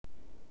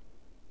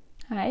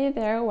Hi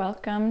there,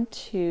 welcome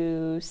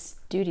to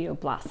Studio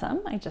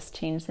Blossom. I just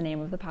changed the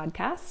name of the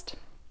podcast.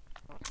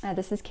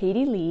 This is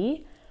Katie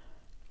Lee,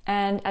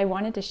 and I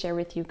wanted to share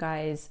with you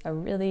guys a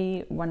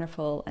really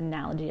wonderful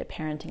analogy, a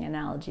parenting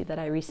analogy that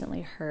I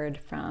recently heard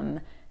from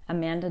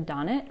Amanda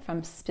Donnett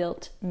from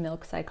Spilt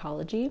Milk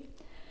Psychology.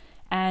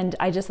 And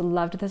I just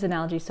loved this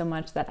analogy so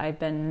much that I've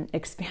been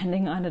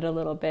expanding on it a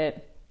little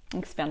bit,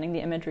 expanding the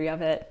imagery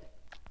of it,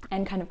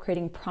 and kind of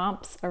creating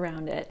prompts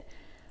around it.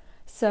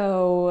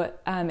 So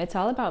it's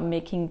all about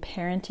making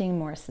parenting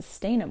more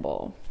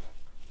sustainable.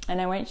 And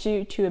I want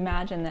you to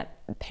imagine that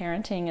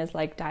parenting is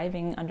like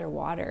diving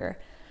underwater.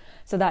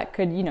 So that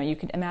could, you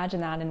could imagine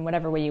that in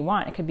whatever way you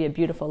want. It could be a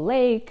beautiful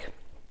lake,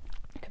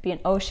 it could be an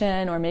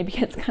ocean, or maybe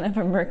it's kind of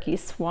a murky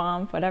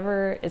swamp,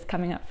 whatever is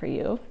coming up for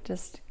you.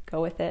 Just go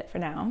with it for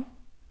now.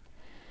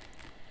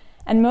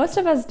 And most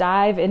of us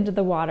dive into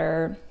the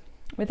water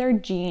with our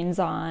jeans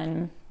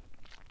on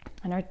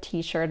and our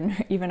t-shirt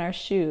and even our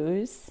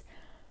shoes.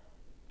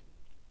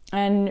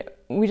 And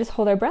we just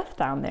hold our breath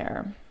down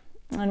there.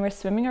 And we're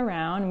swimming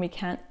around and we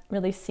can't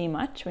really see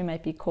much. We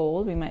might be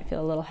cold. We might feel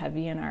a little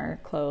heavy in our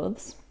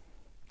clothes.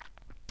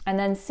 And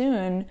then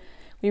soon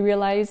we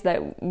realize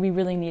that we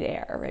really need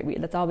air,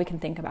 right? That's all we can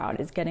think about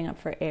is getting up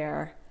for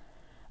air.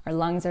 Our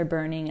lungs are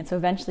burning. And so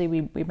eventually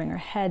we bring our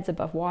heads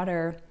above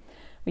water.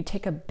 We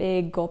take a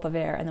big gulp of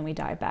air and then we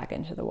dive back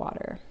into the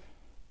water.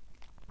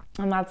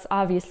 And that's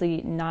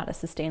obviously not a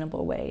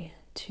sustainable way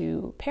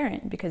to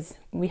parent because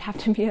we have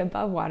to be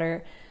above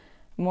water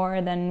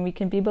more than we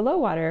can be below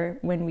water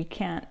when we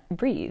can't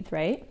breathe,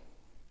 right?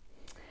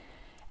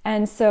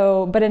 And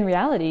so, but in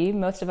reality,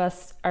 most of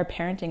us are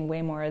parenting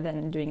way more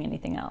than doing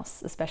anything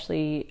else,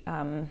 especially,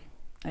 I'm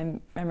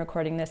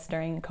recording this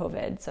during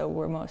COVID, so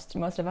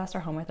most of us are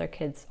home with our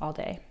kids all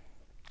day.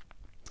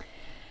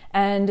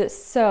 And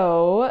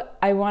so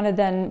I want to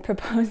then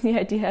propose the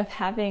idea of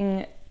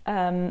having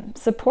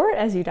support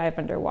as you dive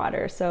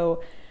underwater.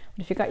 So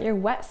if you got your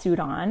wetsuit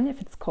on,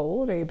 if it's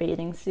cold, or your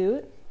bathing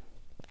suit,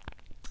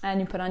 and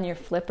you put on your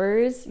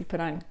flippers, you put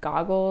on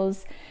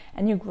goggles,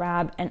 and you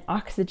grab an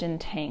oxygen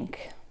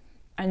tank,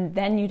 and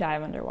then you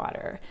dive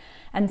underwater.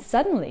 And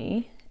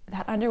suddenly,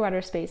 that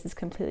underwater space is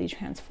completely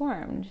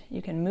transformed.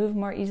 You can move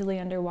more easily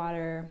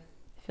underwater,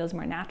 it feels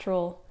more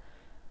natural.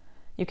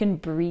 You can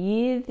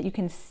breathe, you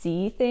can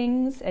see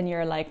things, and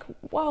you're like,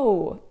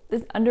 whoa,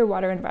 this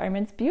underwater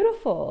environment's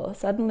beautiful.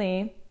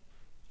 Suddenly,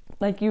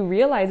 like you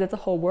realize it's a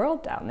whole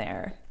world down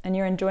there, and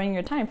you're enjoying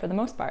your time for the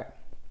most part.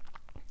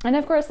 And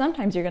of course,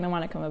 sometimes you're going to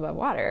want to come above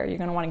water. You're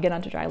going to want to get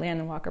onto dry land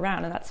and walk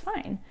around, and that's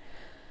fine.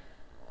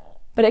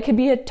 But it could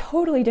be a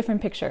totally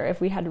different picture if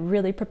we had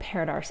really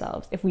prepared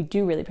ourselves, if we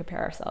do really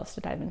prepare ourselves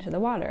to dive into the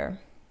water.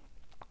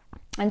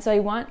 And so I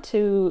want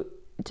to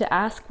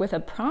ask with a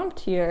prompt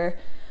here,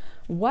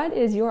 what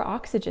is your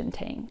oxygen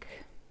tank?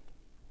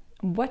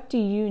 What do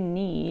you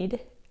need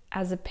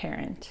as a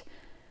parent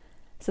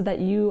so that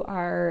you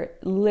are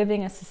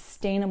living a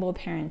sustainable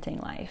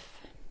parenting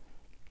life?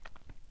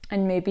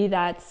 And maybe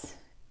that's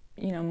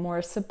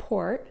more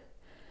support.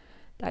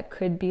 That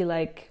could be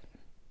like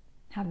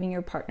having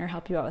your partner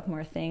help you out with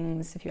more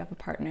things if you have a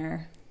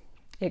partner.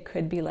 It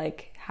could be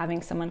like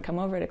having someone come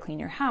over to clean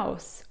your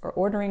house or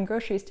ordering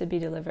groceries to be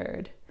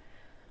delivered.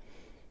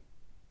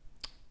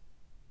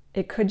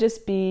 It could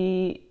just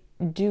be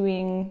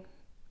doing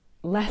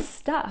less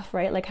stuff,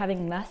 right? Like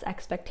having less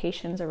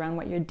expectations around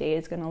what your day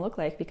is going to look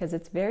like, because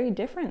it's very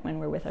different when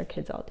we're with our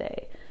kids all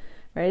day.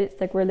 Right?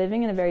 It's like we're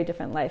living in a very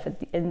different life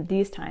in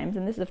these times.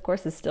 And this, of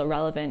course, is still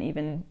relevant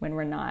even when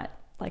we're not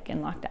like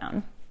in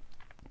lockdown.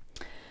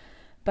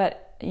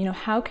 But,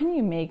 how can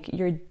you make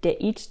your day,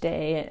 each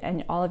day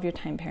and all of your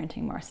time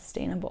parenting more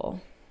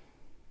sustainable?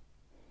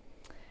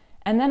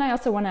 And then I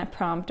also want to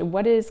prompt,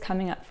 what is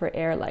coming up for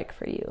air like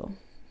for you?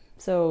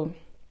 So,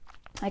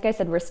 like I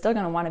said, we're still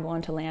going to want to go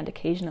into land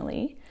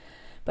occasionally.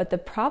 But the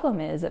problem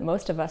is that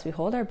most of us, we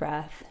hold our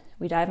breath,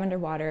 we dive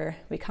underwater,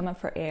 we come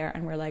up for air,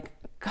 and we're like,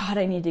 God,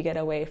 I need to get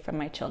away from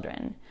my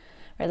children,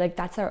 right? Like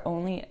that's our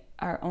only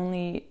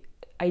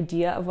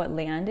idea of what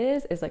land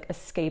is like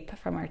escape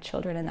from our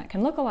children. And that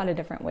can look a lot of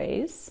different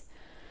ways,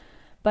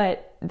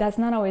 but that's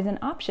not always an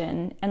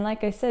option. And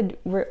like I said,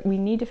 we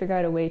need to figure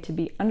out a way to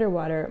be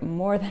underwater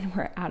more than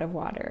we're out of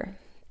water.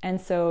 And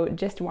so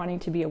just wanting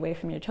to be away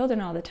from your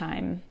children all the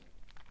time,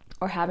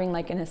 or having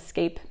like an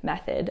escape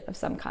method of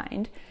some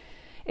kind,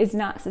 is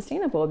not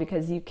sustainable,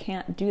 because you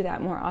can't do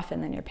that more often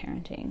than you're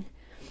parenting.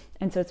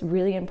 And so it's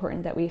really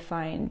important that we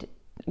find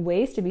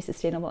ways to be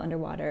sustainable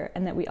underwater,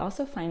 and that we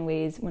also find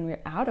ways when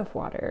we're out of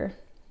water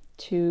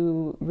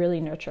to really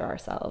nurture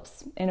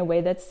ourselves in a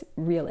way that's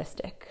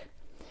realistic.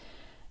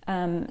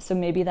 So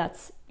maybe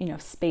that's,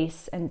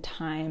 space and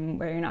time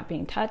where you're not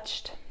being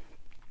touched,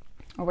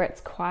 or where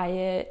it's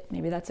quiet.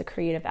 Maybe that's a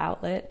creative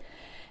outlet.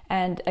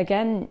 And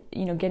again,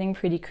 getting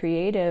pretty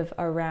creative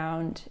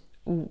around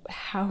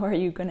how are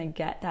you going to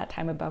get that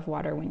time above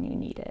water when you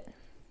need it?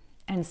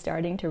 And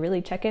starting to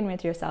really check in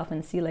with yourself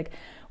and see, like,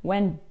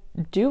 when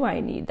do I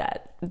need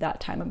that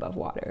time above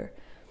water?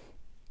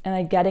 Am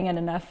I getting it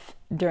enough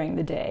during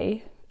the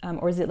day?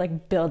 or is it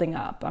like building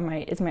up?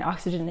 Is my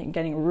oxygen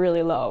getting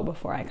really low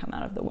before I come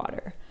out of the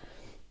water?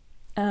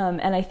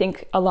 And I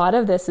think a lot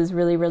of this is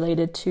really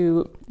related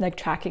to like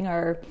tracking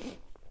our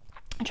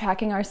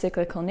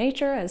cyclical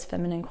nature as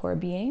feminine core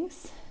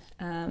beings,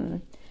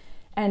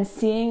 and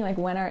seeing like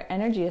when our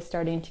energy is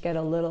starting to get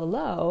a little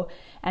low,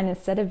 and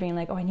instead of being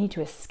like, oh, I need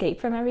to escape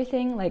from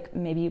everything, like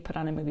maybe you put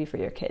on a movie for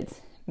your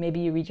kids.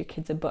 Maybe you read your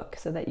kids a book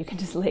so that you can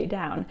just lay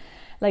down.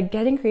 Like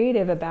getting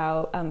creative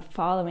about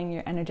following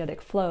your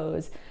energetic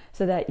flows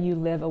so that you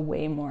live a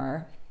way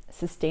more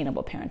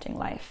sustainable parenting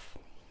life.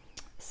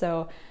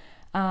 So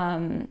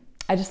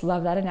I just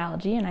love that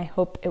analogy, and I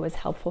hope it was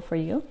helpful for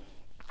you.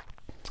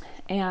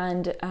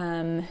 And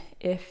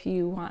if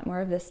you want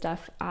more of this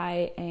stuff,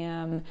 I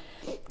am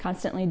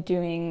constantly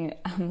doing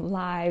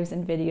lives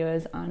and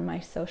videos on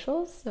my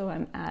socials. So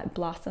I'm at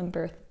Blossom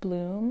Birth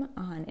Bloom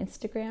on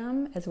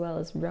Instagram, as well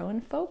as Rowan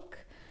Folk.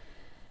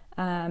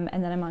 And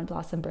then I'm on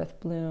Blossom Birth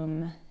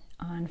Bloom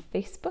on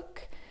Facebook.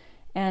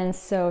 And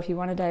so if you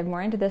want to dive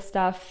more into this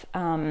stuff,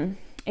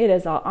 it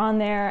is all on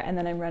there. And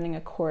then I'm running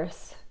a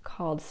course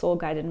called Soul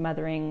Guided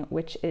Mothering,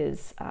 which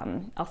is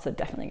also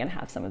definitely going to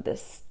have some of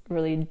this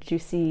really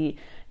juicy,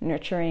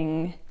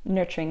 nurturing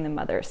the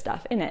mother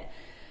stuff in it.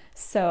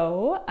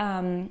 So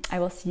I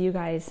will see you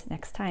guys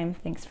next time.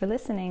 Thanks for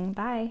listening.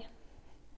 Bye.